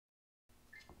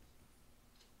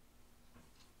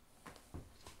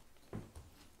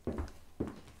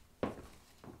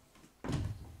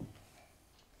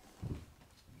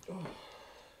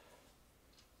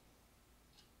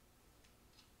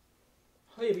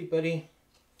Hi everybody.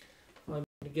 I'm going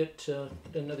to get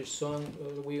another song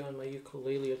away on my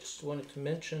ukulele. I just wanted to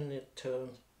mention that I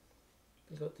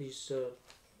got these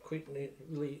quite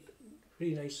really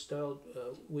nice styled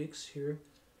wigs here.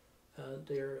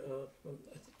 They're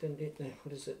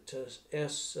what is it?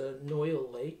 S Noil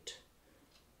Light,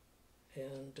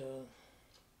 and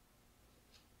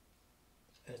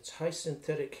it's high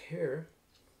synthetic hair.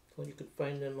 Well, you can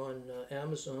find them on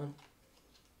Amazon.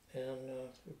 And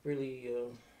really,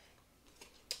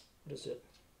 what is it?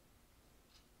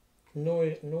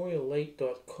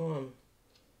 Noillight.com.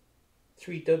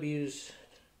 3 W's,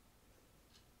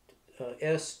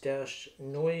 S-Noilite,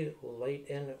 Noilite,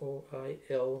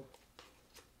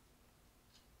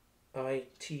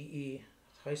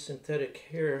 high synthetic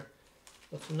hair.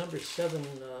 That's number 7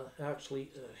 actually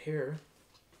hair.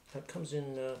 That comes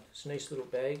in this nice little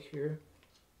bag here.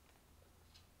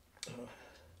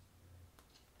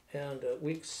 And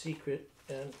Wig Secret,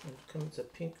 and it comes a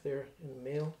pink there in the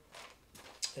mail,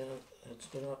 and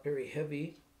it's not very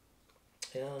heavy,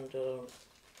 and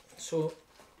so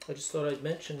I just thought I'd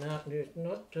mention that. And they're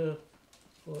not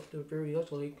well, they're very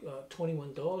ugly,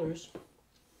 $21,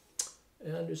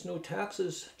 and there's no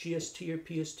taxes, GST or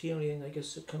PST or anything. I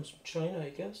guess it comes from China,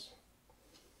 I guess.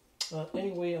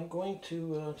 Anyway, I'm going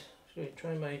to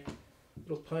try my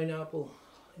little pineapple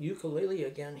ukulele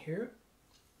again here.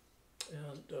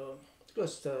 And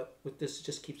plus with this, it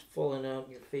just keeps falling out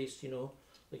in your face, you know,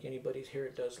 like anybody's hair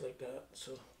does like that.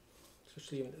 So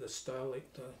especially in the style,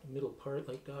 like the middle part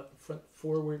like that, front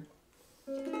forward,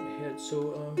 the head.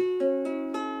 So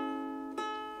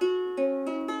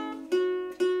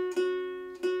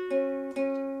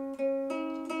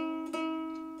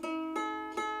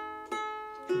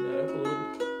turn that up a little bit.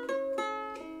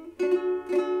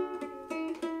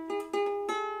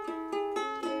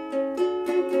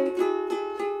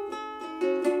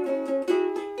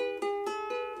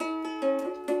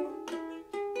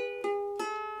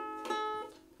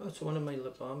 That's one of my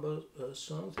Bamba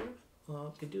songs there.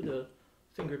 You could do the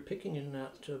finger picking in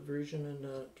that version, and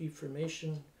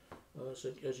deformation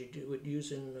so as you would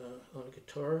use in on a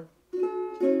guitar.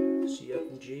 C, F,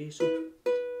 and G. So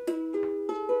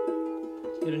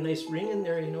get a nice ring in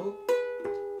there, you know.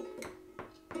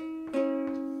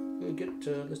 We'll get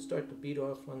let's start the beat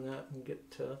off on that and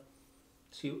get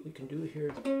see what we can do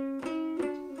here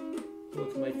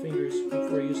with my fingers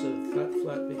before I use the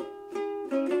flat beat.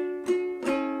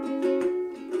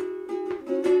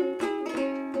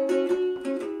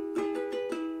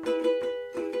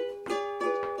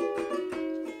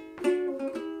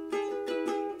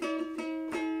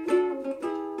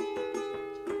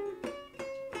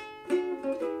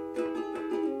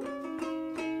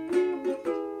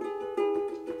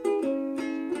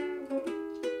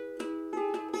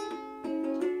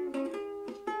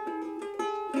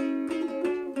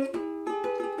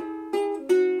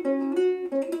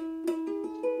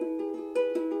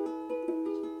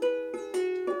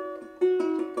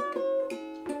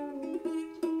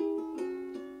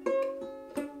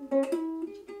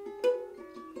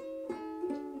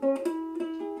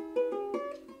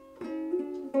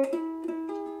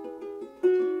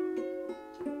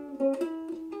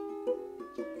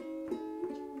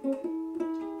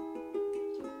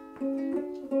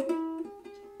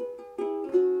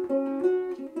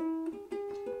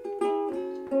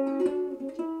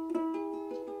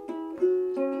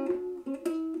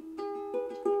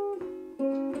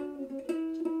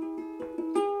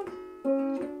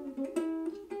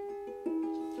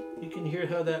 You can hear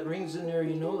how that rings in there,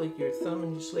 you know, like your thumb,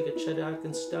 and just like a Chet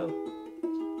Atkins style.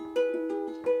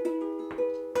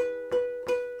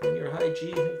 And your high G,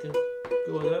 you can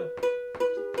go with that.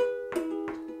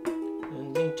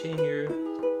 And maintain your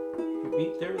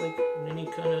beat there, like in any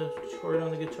kind of chord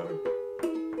on the guitar.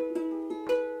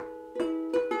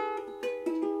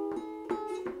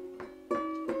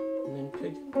 And then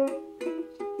pick.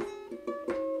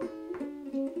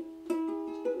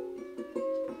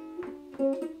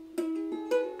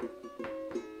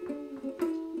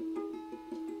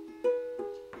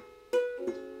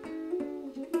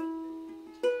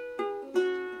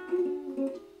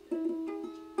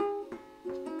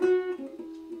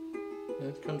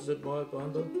 That comes the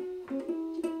Bamba.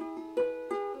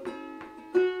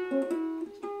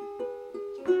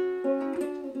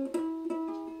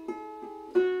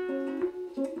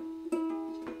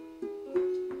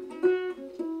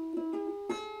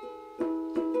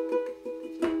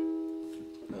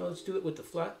 Now let's do it with the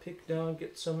flat pick down,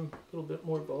 get some little bit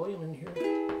more volume in here.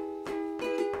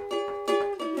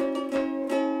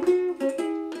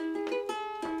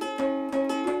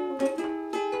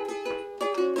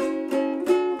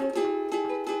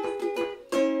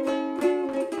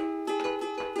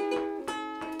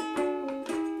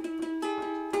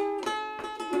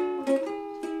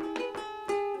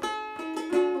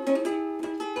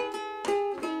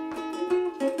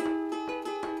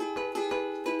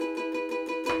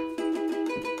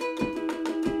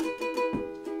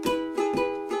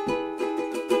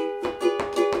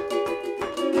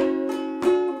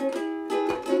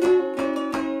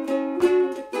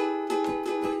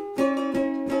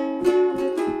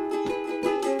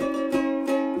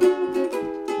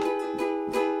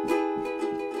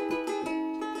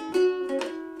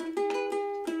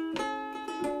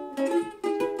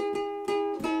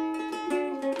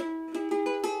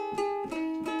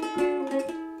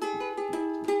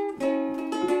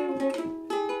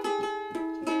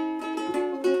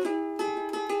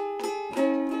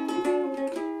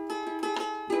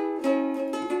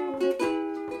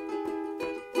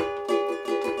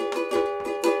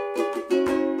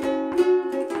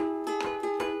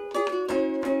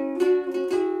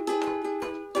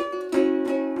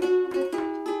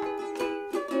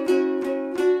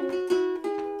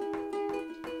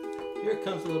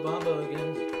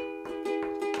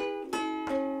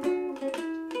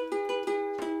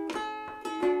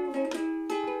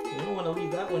 want to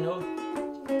leave that one out.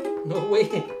 No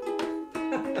way.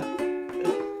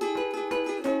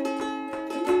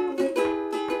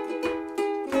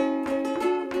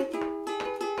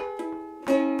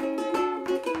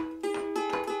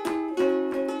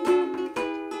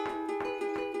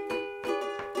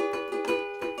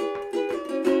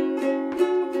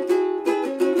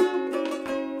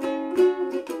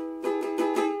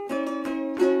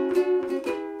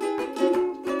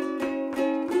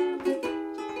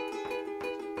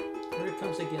 Here it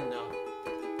comes again now.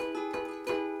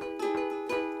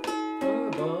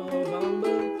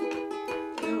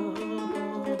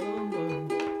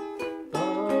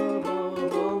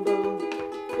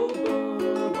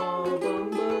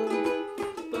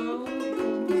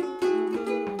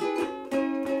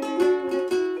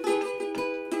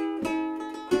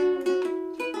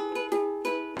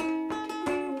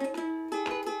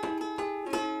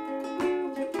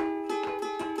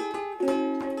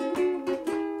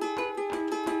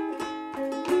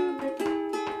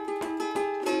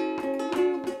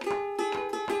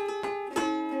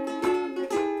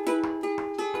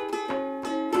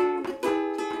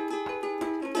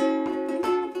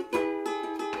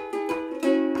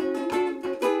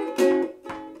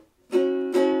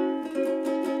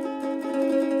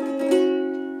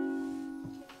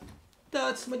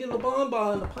 That's my little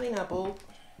Bamba and the pineapple.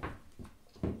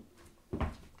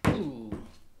 Ooh.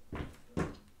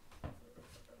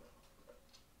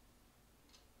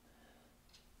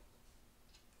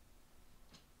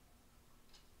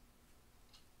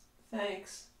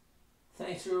 Thanks.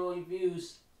 Thanks for all your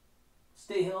views.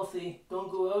 Stay healthy. Don't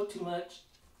go out too much.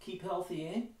 Keep healthy,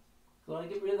 eh? Gotta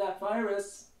get rid of that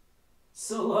virus.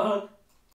 So long.